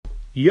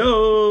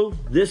Yo,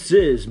 this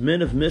is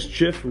Men of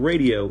Mischief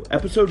Radio,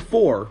 Episode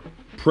 4,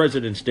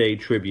 President's Day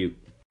Tribute.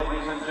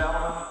 Ladies and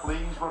gentlemen,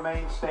 please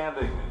remain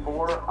standing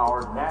for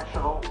our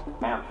national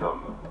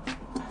anthem.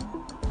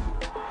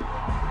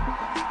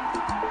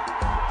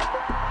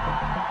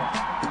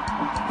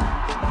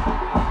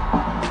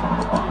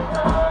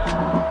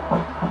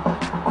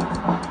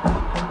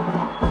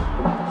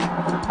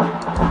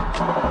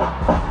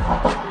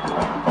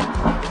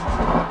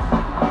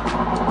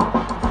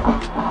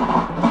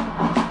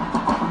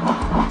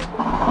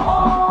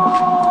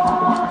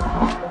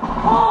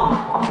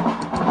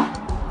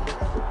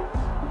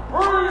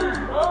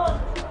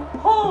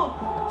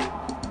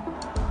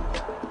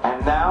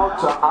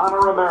 To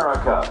honor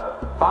America,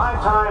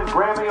 five-time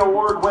Grammy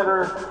Award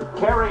winner,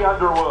 Carrie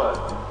Underwood.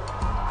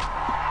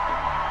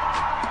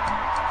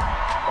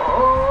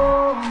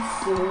 Oh,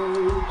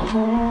 say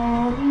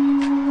can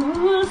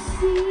you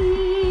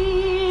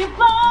see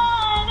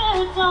by the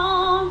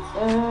dawn's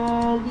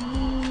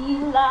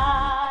early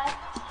light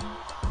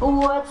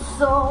what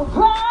so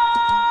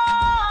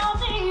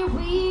proudly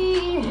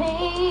we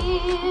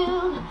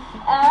hailed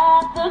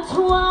at the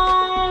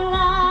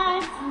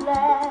twilight's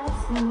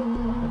last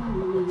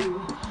gleam,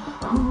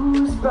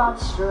 whose broad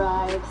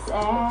stripes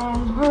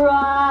and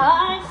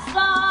bright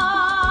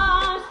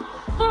stars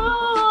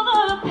through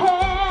the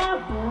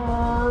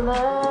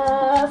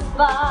perilous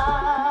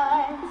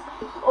fight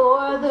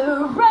o'er the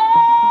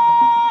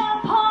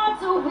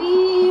ramparts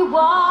we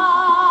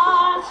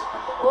watched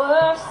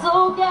were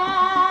so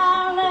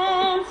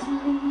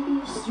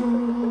gallantly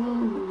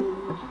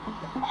streaming,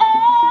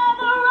 and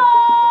the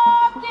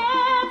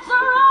rockets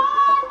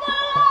roared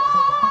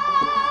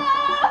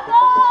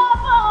the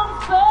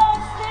bombs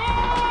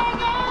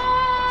bursting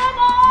in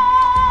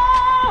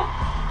air,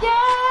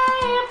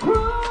 gave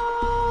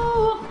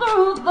proof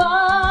through the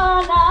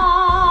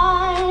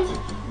night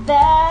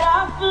that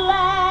our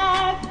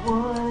flag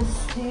was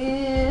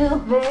still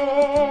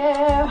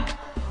there.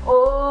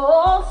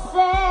 Oh,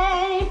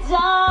 say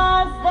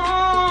does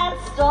that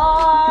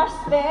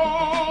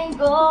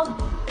star-spangled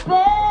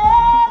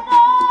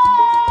banner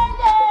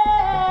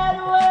yet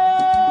wave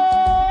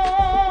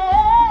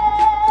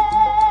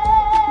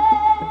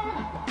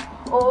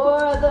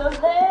o'er the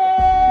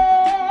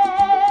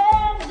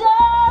land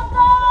of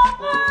the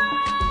free?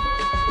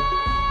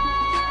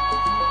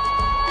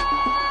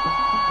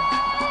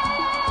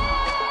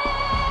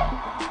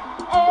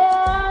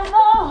 And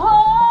the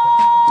home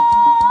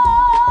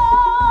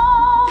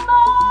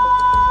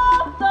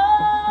of the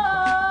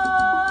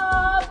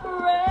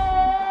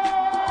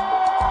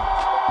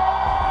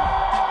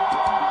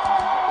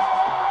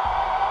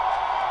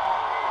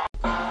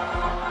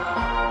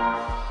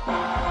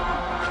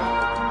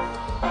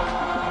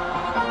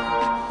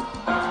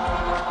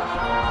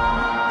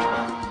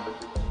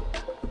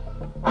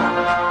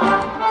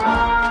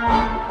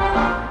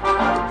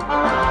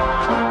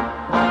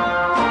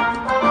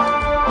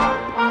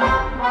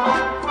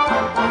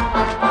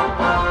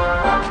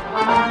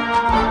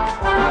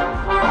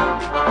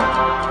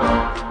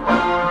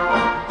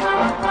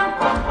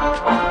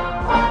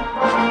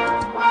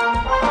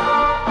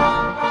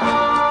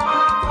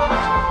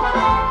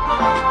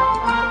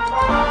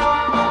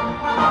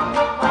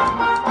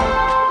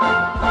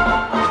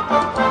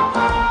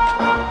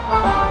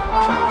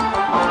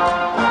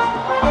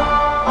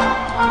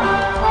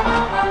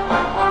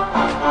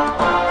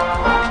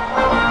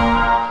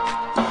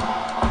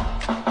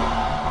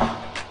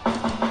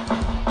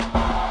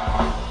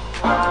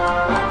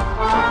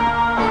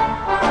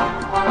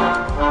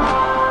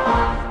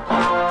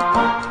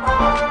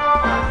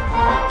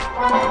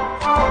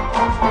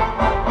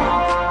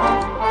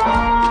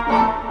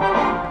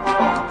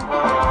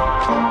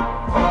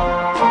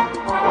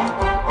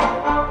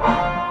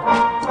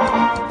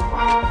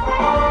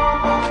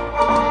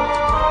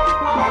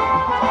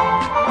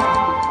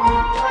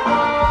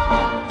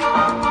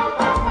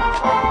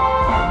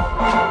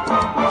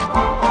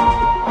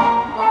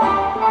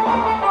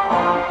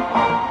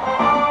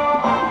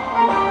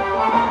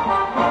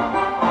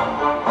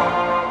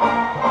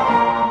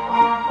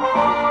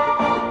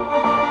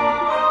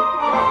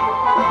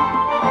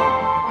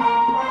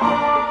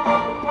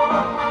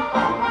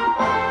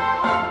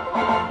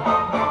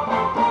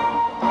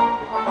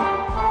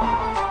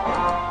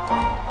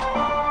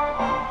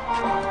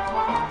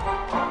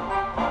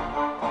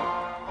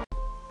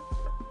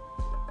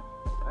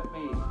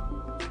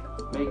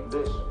Make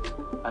this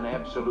an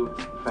absolute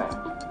fact.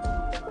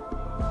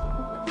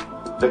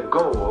 The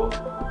goal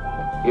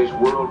is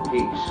world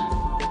peace.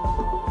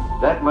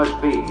 That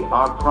must be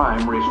our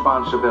prime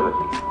responsibility.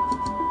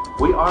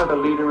 We are the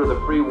leader of the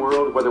free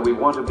world whether we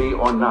want to be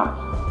or not.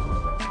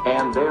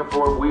 And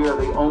therefore we are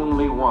the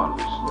only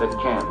ones that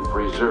can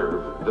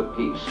preserve the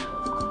peace.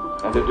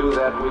 And to do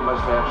that we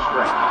must have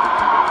strength.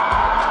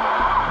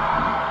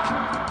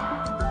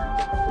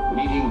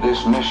 Meeting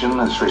this mission,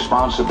 this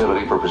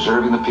responsibility for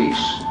preserving the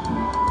peace,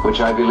 which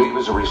I believe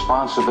is a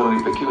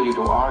responsibility peculiar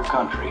to our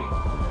country,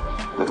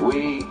 that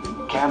we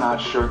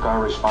cannot shirk our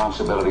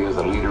responsibility as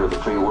the leader of the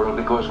free world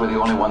because we're the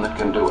only one that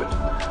can do it.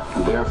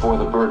 And therefore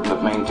the burden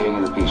of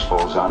maintaining the peace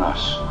falls on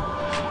us.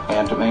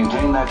 And to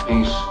maintain that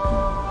peace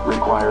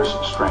requires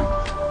strength.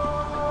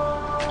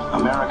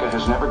 America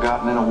has never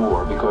gotten in a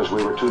war because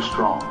we were too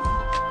strong.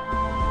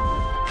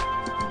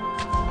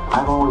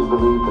 I've always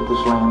believed that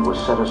this land was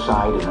set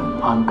aside in an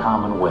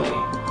uncommon way.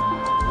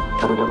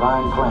 That a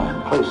divine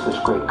plan placed this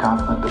great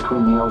continent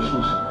between the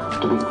oceans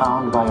to be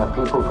found by a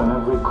people from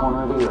every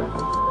corner of the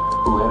earth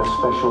who had a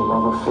special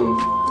love of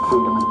faith,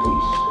 freedom, and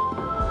peace.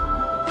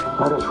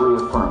 Let us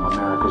reaffirm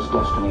America's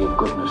destiny of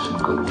goodness and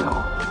goodwill.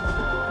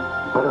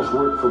 Let us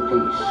work for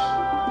peace.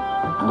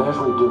 And as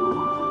we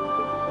do,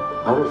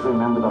 let us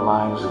remember the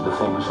lines of the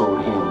famous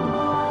old hymn,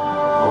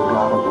 O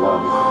God of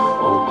love,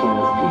 O King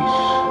of peace,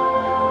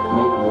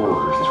 make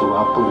wars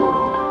throughout the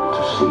world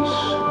to cease.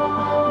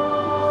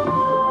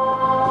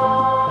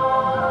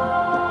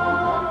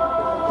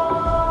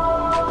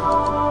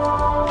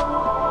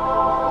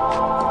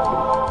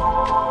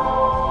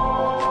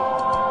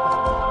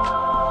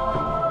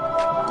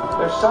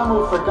 There's some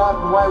who've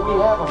forgotten why we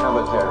have a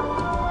military.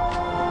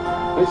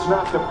 It's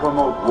not to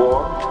promote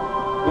war.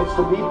 It's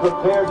to be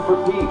prepared for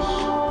peace.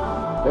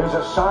 There's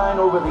a sign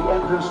over the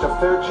entrance to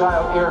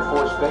Fairchild Air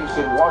Force Base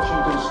in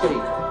Washington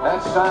State.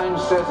 That sign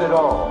says it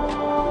all.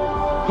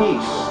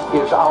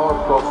 Peace is our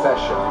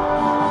profession.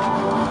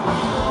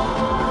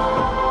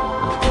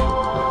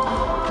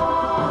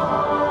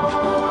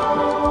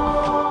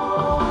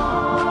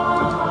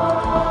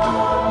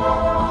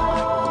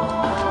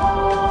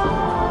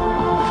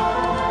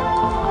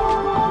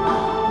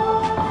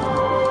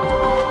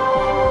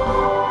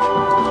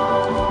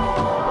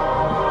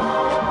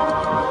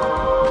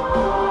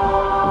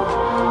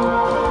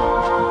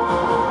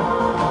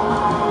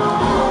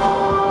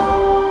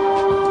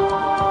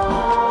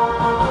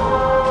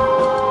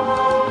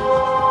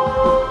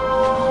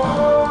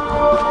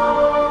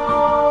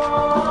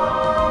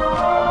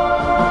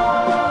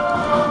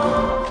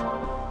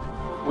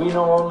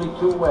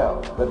 Too well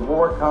that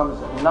war comes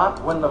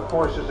not when the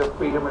forces of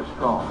freedom are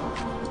strong.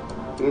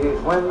 It is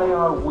when they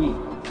are weak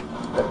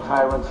that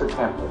tyrants are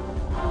tempted.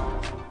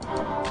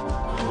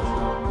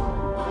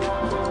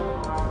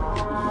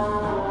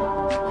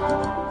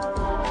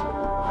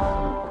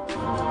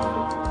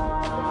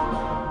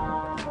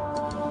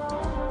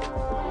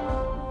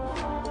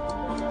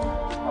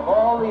 Of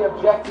all the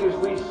objectives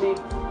we seek,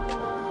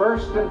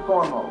 first and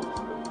foremost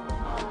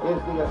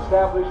is the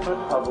establishment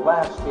of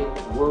lasting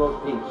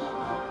world peace.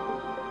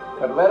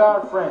 But let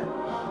our friends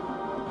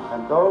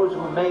and those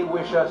who may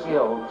wish us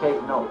ill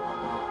take note.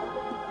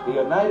 The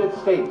United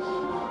States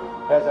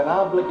has an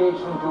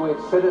obligation to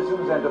its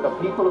citizens and to the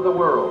people of the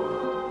world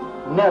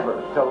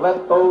never to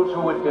let those who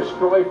would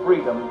destroy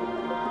freedom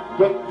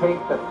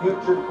dictate the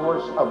future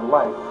course of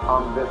life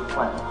on this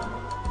planet.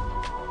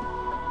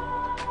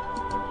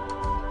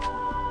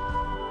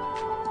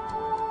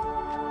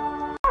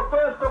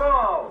 First of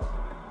all,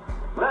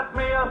 let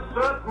me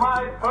assert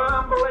my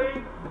firm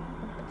belief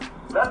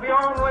that the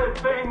only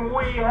thing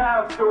we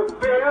have to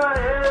fear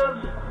is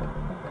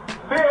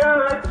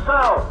fear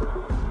itself.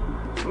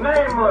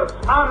 Nameless,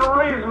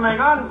 unreasoning,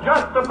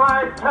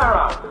 unjustified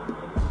terror,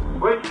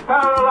 which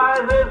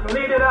paralyzes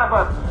needed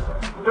efforts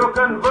to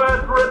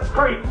convert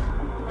retreat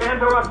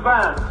into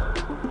advance.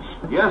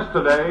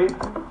 Yesterday,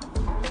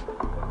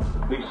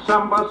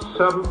 December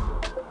 7th,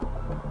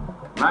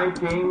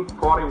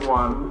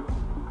 1941,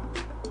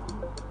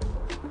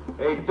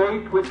 a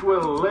date which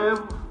will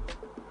live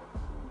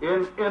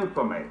in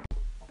infamy.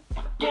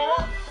 Get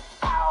up,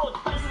 out,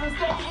 President's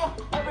Day.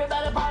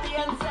 Everybody party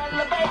and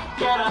celebrate.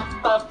 Get up,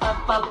 up,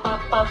 up, up,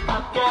 up, up,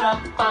 up. Get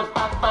up, up,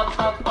 up, up,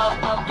 up,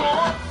 up, up. Get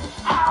up,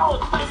 out,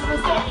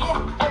 President's Day.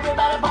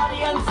 Everybody party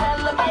and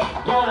celebrate.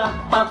 Get up,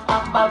 up,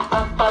 up, up,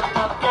 up, up,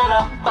 up. Get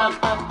up, up,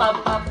 up,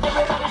 up, up.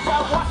 Everybody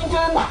shout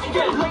Washington,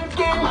 Washington,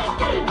 Lincoln,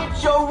 Lincoln.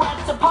 It's your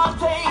right to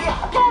party.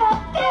 Get up,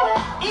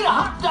 eat a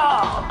hot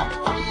dog.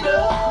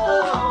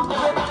 Freedom.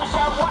 Everybody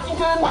shout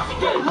Washington,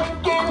 Washington,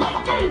 Lincoln,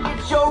 Lincoln.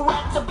 It's your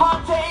right to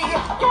party.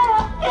 Get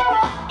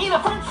up, eat a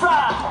french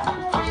fry.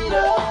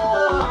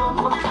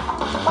 Freedom.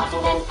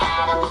 Washington,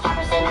 Adams,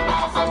 Jefferson,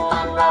 Madison,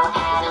 Monroe,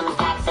 Adams,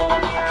 Jackson,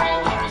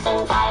 Buchanan,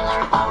 Harrison,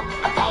 Tyler, Polk,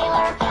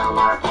 Taylor,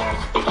 Fillmore,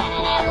 Pierce,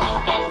 Buchanan, and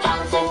Lincoln,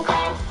 Johnson,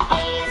 Grant,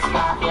 Hayes,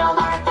 Garfield,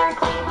 Arthur,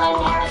 Cleveland,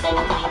 Harrison,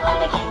 Cleveland,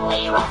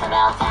 McKinley,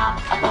 Roosevelt,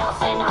 Taft,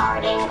 Wilson,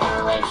 Harding,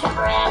 Coolidge,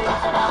 Hoover, and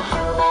Roosevelt,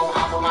 Truman,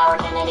 Eisenhower,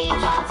 Kennedy,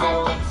 Johnson,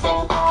 Nixon,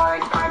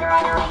 Ford, Carter,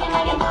 Reagan,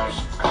 Reagan, Bush,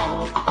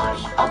 Clinton,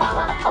 Bush,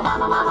 Obama,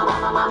 Obama, Mama,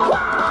 Mama, Mama.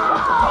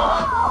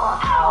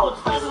 Out,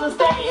 President's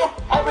Day.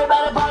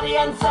 Everybody party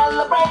and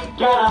celebrate.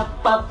 Get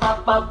up, up,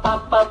 up, up,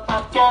 up, up,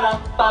 up. Get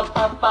up, up,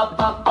 up, up,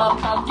 up,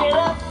 up, up. Get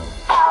up,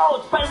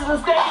 out,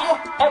 President's Day.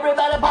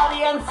 Everybody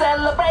party and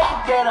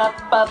celebrate. Get up,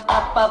 up,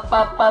 up, up,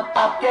 up, up,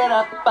 up. Get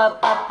up, up,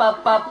 up,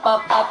 up, up,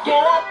 up, up.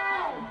 Get up.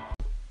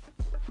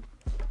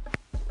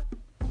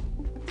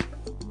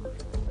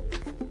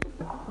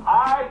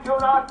 I do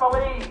not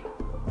believe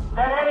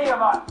that any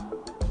of us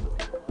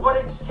would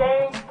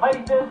exchange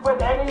places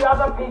with any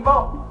other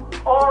people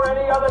or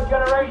any other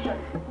generation.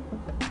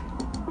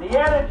 The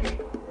energy,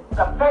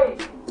 the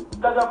faith,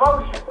 the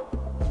devotion,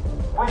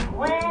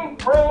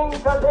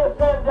 to this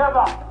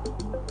endeavor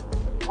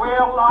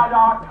will light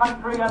our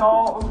country and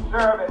all who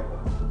serve it.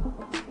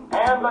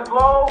 And the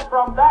glow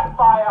from that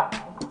fire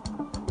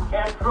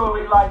can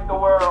truly light the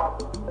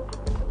world.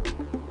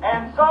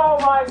 And so,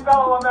 my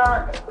fellow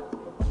Americans,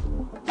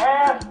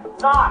 ask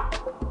not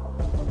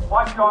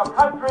what your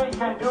country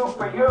can do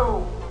for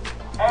you,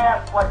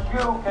 ask what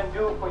you can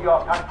do for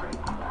your country.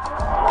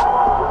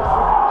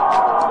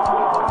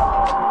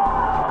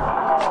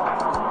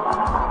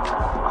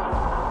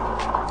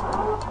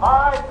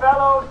 My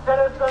fellow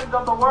citizens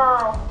of the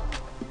world,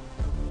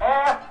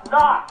 ask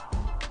not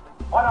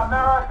what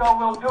America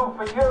will do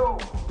for you,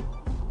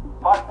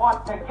 but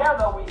what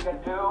together we can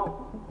do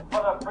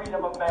for the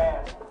freedom of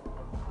man.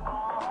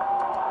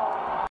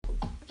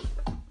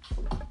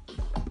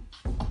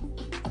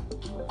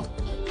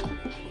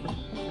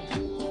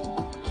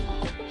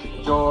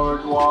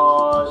 George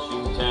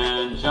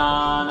Washington,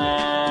 John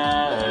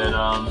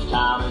Adams,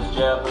 Thomas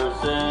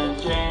Jefferson,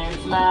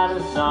 James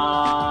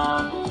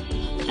Madison,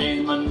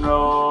 James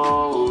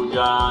Monroe,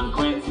 John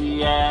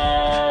Quincy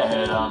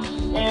Adams,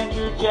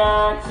 Andrew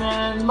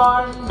Jackson,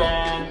 Martin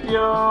Van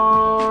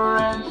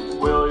Buren,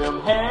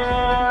 William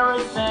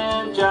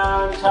Harrison,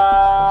 John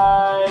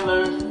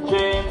Tyler,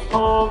 James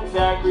Polk,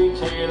 Zachary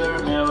Taylor,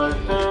 Millard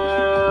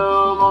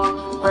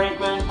Fillmore,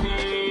 Franklin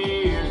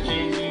Pierce,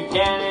 James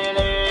Buchanan,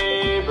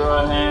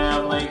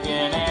 Abraham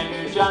Lincoln,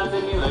 Andrew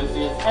Johnson,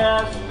 Ulysses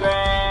S.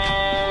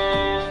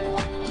 Grant,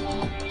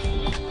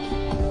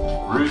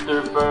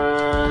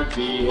 Rutherford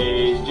B.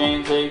 Hayes,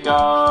 James A.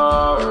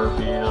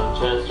 Garfield,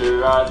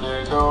 Chester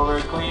Arthur,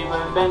 Grover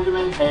Cleveland,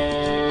 Benjamin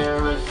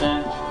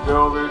Harrison,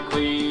 Grover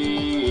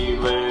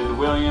Cleveland,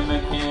 William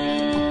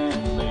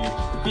McKinley,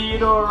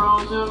 Theodore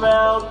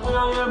Roosevelt,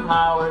 William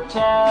Howard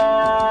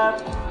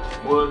Taft,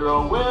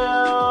 Woodrow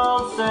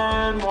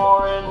Wilson,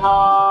 Warren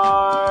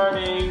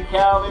Harding,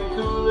 Calvin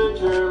Coolidge,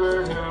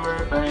 Herbert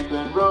Hoover,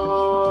 Franklin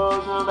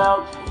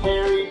Roosevelt,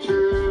 Harry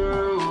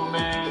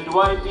Truman,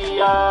 Dwight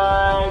D.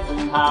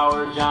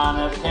 Eisenhower, John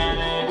F.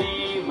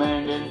 Kennedy,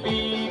 Lyndon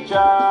B.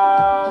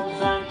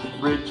 Johnson,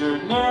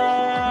 Richard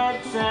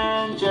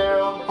Nixon,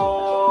 Gerald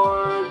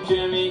Ford,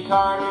 Jimmy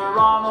Carter,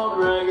 Ronald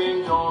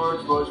Reagan,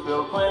 George Bush,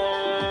 Bill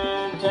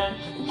Clinton,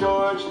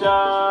 George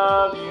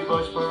W.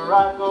 Bush,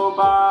 Barack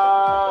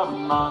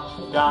Obama,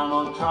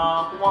 Donald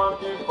Trump, 1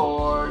 through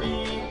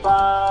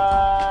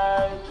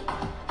 45.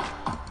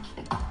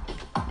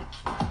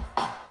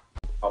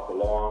 Of the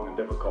long and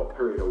difficult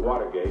period of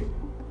Watergate,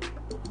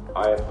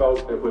 I have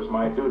felt it was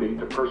my duty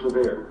to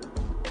persevere,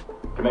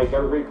 to make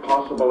every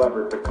possible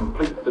effort to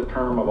complete the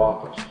term of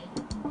office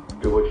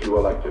to which you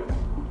elected me.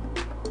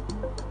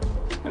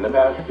 In the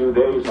past few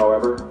days,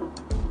 however,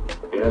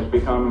 it has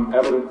become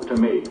evident to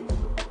me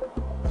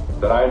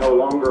that I no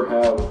longer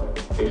have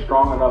a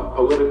strong enough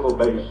political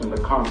base in the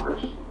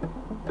Congress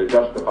to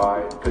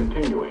justify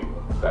continuing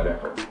that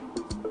effort.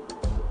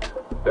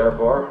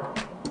 Therefore,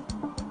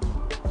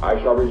 I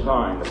shall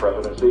resign the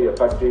presidency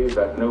effective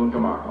at noon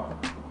tomorrow.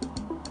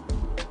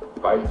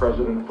 Vice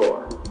President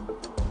Ford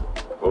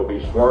will be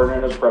sworn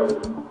in as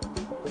president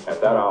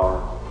at that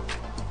hour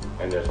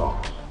in this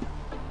office.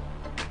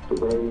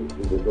 Today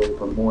is a day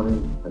for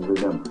mourning and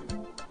remembering.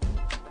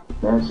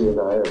 Nancy and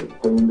I are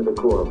pained to the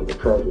core with the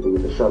tragedy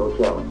of the Shuttle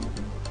challenge.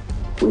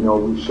 We know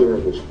we share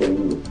this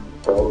pain with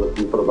all the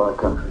people of our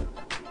country.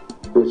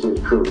 This is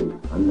truly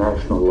a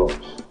national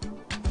loss.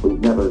 We've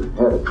never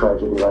had a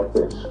tragedy like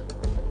this.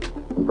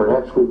 And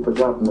perhaps we've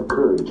forgotten the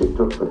courage it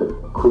took for the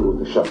crew of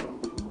the shuttle.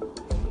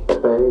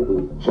 But they,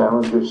 the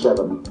Challenger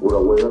 7, were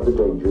aware of the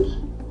dangers,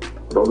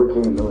 but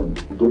overcame them and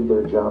did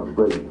their jobs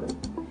brilliantly.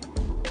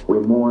 We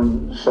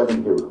mourn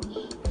 7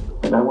 heroes.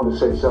 And I want to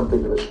say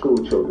something to the school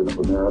children of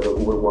America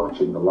who were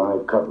watching the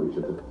live coverage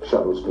of the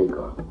shuttle's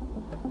takeoff.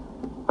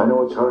 I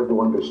know it's hard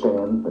to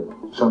understand, but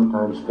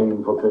sometimes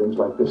painful things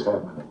like this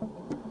happen.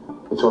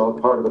 It's all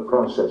part of the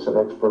process of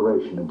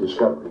exploration and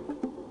discovery.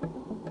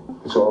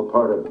 It's all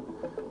part of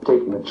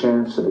taking a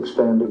chance at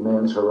expanding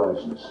man's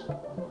horizons.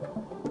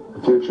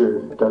 The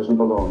future doesn't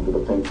belong to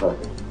the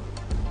faint-hearted.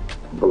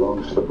 It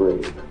belongs to the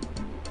brave.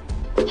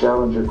 The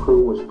Challenger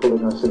crew was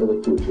pulling us into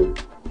the future,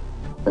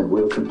 and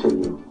we'll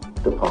continue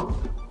to follow.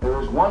 There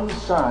is one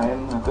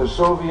sign that the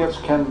Soviets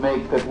can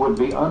make that would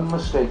be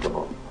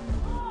unmistakable,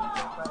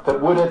 that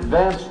would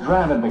advance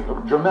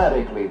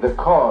dramatically the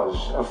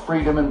cause of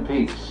freedom and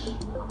peace.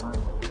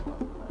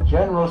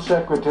 General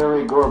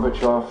Secretary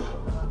Gorbachev,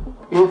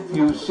 if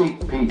you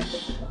seek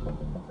peace,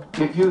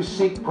 if you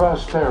seek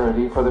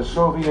prosperity for the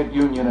Soviet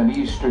Union and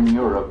Eastern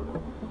Europe,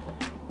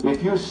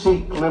 if you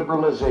seek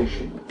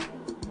liberalization,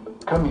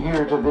 come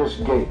here to this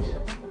gate.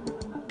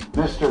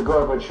 Mr.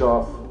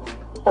 Gorbachev,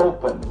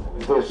 open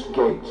this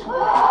gate.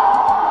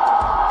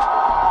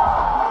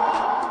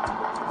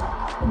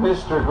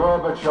 Mr.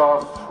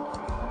 Gorbachev,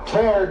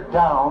 tear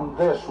down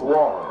this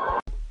wall.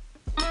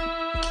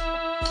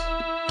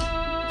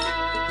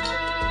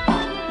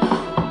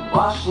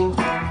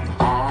 Washington,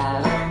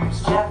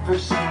 Adams,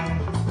 Jefferson,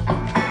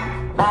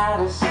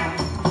 Madison,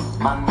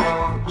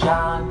 Monroe,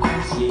 John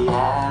Quincy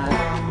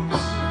Adams,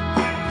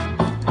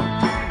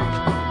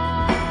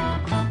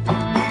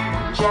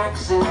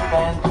 Jackson,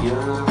 Van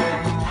Buren,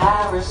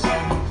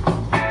 Harrison,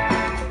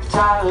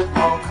 Tyler,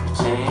 Polk,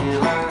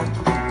 Taylor,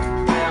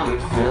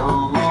 Millard,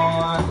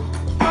 Fillmore,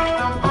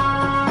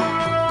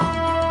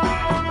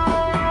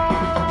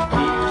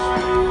 Pierce,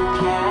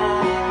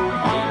 Buchanan,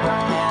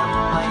 Abraham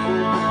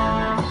Lincoln,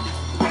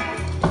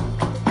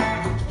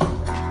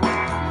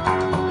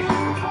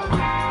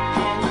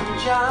 Andrew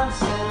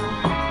Johnson,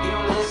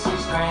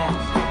 Ulysses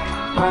Grant,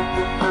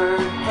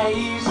 Rutherford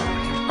Hayes,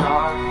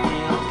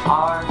 Garfield,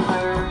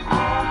 Arthur,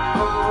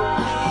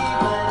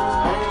 Cleveland,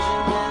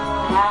 Benjamin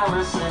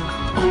Harrison,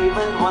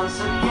 Cleveland once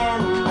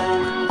again,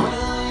 then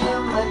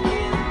William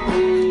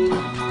McKinley,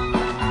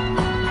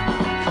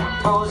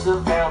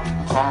 Roosevelt,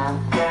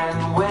 Taft and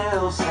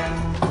Wilson,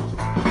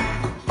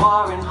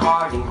 Warren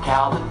Harding,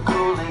 Calvin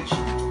Coolidge,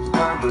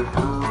 Herbert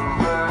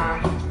Hoover,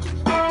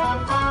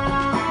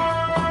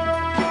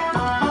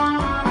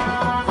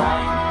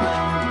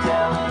 Franklin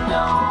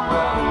Delano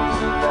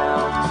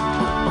Roosevelt,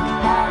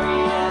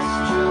 Harry S.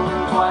 Truman,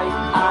 Dwight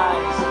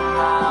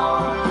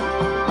Eisenhower,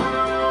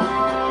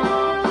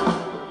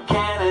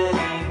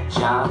 Kennedy,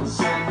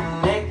 Johnson,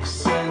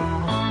 Nixon,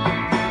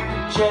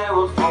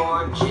 Gerald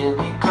Ford,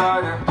 Jimmy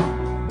Carter,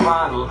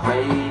 Ronald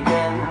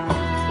Reagan,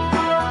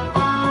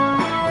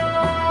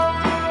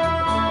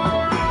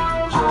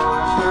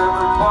 George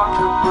Herbert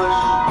Walker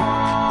Bush,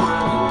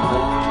 William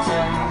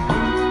Clinton,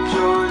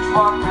 George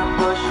Walker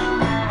Bush,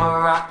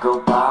 Barack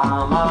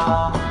Obama.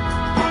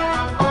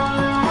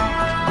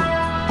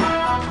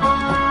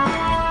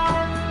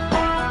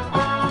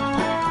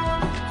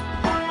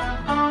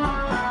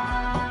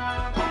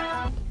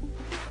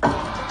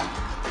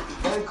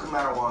 Medical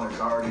marijuana is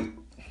already.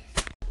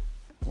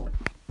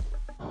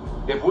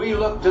 If we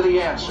look to the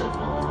answer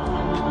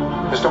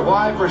as to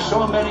why for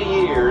so many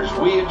years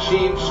we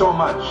achieved so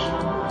much,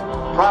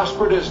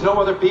 prospered as no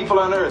other people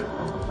on earth,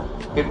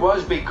 it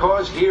was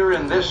because here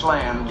in this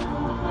land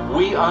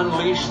we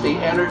unleashed the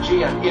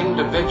energy and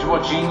individual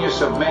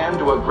genius of man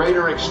to a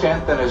greater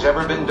extent than has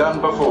ever been done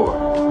before.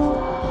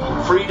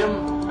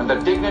 Freedom and the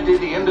dignity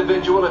of the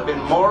individual have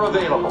been more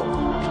available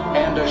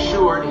and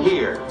assured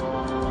here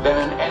than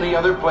in any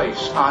other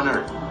place on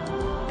earth.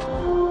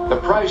 The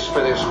price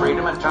for this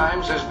freedom at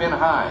times has been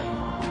high,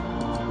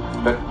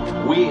 but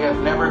we have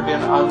never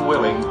been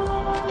unwilling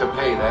to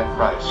pay that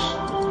price.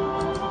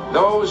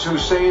 Those who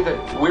say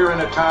that we're in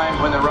a time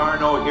when there are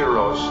no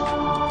heroes,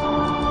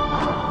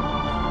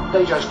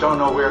 they just don't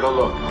know where to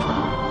look.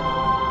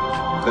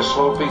 The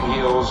sloping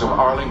hills of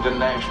Arlington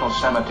National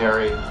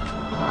Cemetery,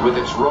 with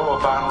its row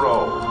upon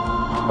row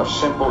of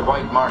simple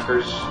white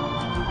markers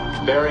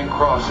bearing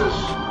crosses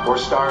or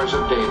stars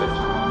of David,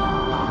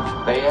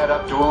 they add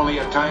up to only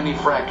a tiny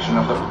fraction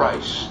of the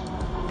price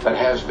that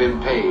has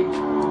been paid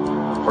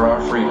for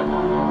our freedom.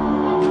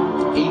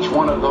 Each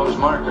one of those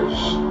markers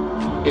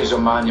is a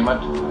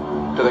monument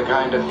to the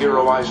kind of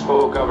hero I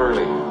spoke of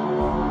earlier.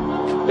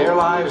 Their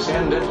lives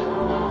ended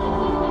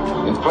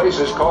in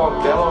places called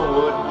Belleau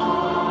Wood,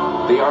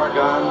 the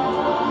Argonne,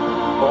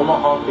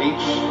 Omaha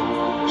Beach,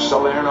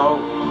 Salerno,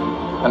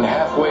 and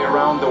halfway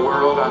around the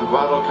world on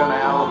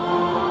Guadalcanal,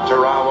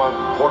 Tarawa,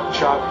 Pork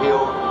Chop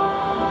Hill,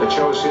 the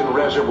Chosin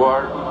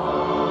Reservoir,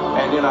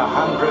 and in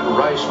 100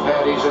 rice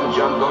paddies and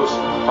jungles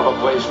of a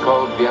place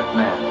called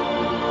Vietnam.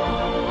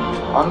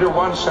 Under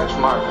one such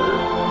marker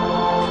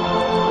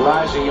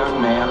lies a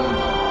young man,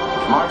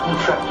 Martin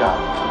Treptow,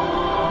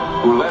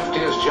 who left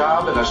his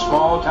job in a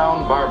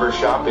small-town barber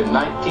shop in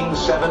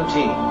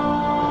 1917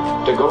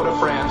 to go to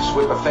France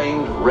with the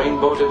famed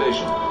Rainbow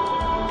Division.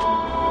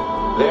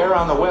 There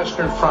on the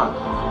Western Front,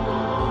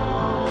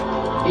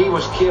 he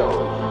was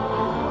killed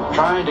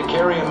trying to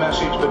carry a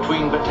message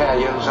between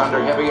battalions under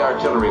heavy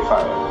artillery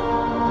fire.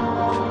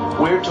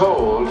 We're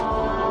told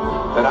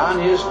that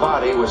on his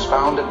body was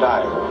found a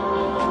diary.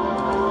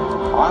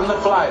 On the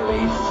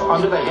flyleaf,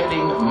 under the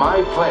heading,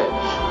 My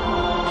Pledge,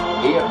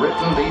 he had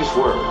written these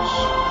words: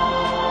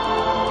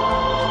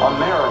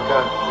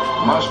 America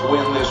must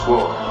win this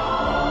war.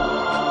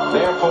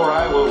 Therefore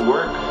I will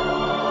work,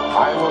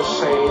 I will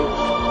save,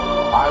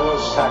 I will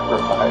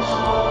sacrifice,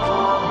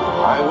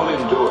 I will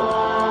endure.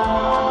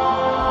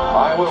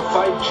 I will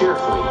fight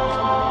cheerfully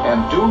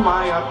and do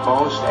my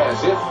utmost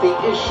as if the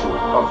issue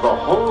of the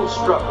whole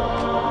struggle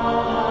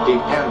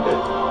depended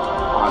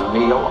on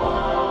me alone.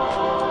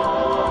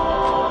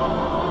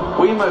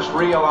 We must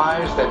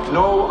realize that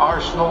no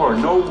arsenal or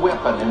no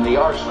weapon in the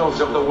arsenals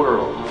of the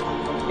world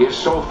is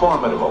so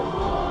formidable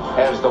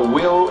as the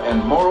will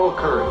and moral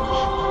courage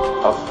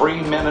of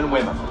free men and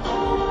women.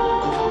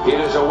 It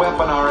is a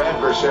weapon our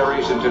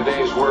adversaries in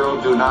today's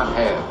world do not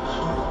have.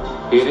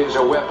 It is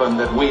a weapon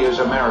that we as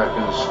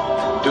Americans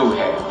do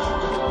have.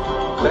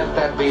 Let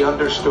that be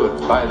understood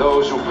by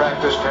those who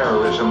practice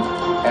terrorism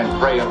and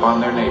prey upon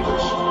their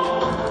neighbors.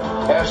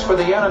 As for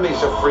the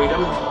enemies of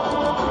freedom,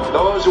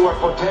 those who are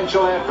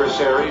potential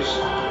adversaries,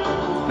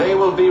 they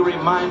will be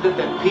reminded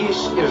that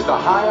peace is the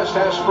highest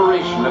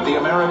aspiration of the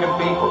American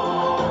people.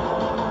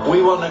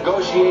 We will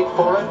negotiate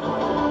for it,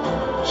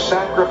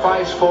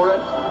 sacrifice for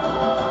it.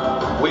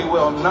 We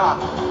will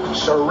not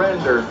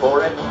Surrender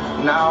for it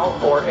now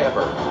or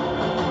ever.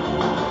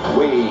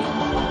 We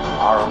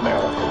are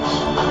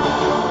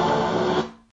Americans.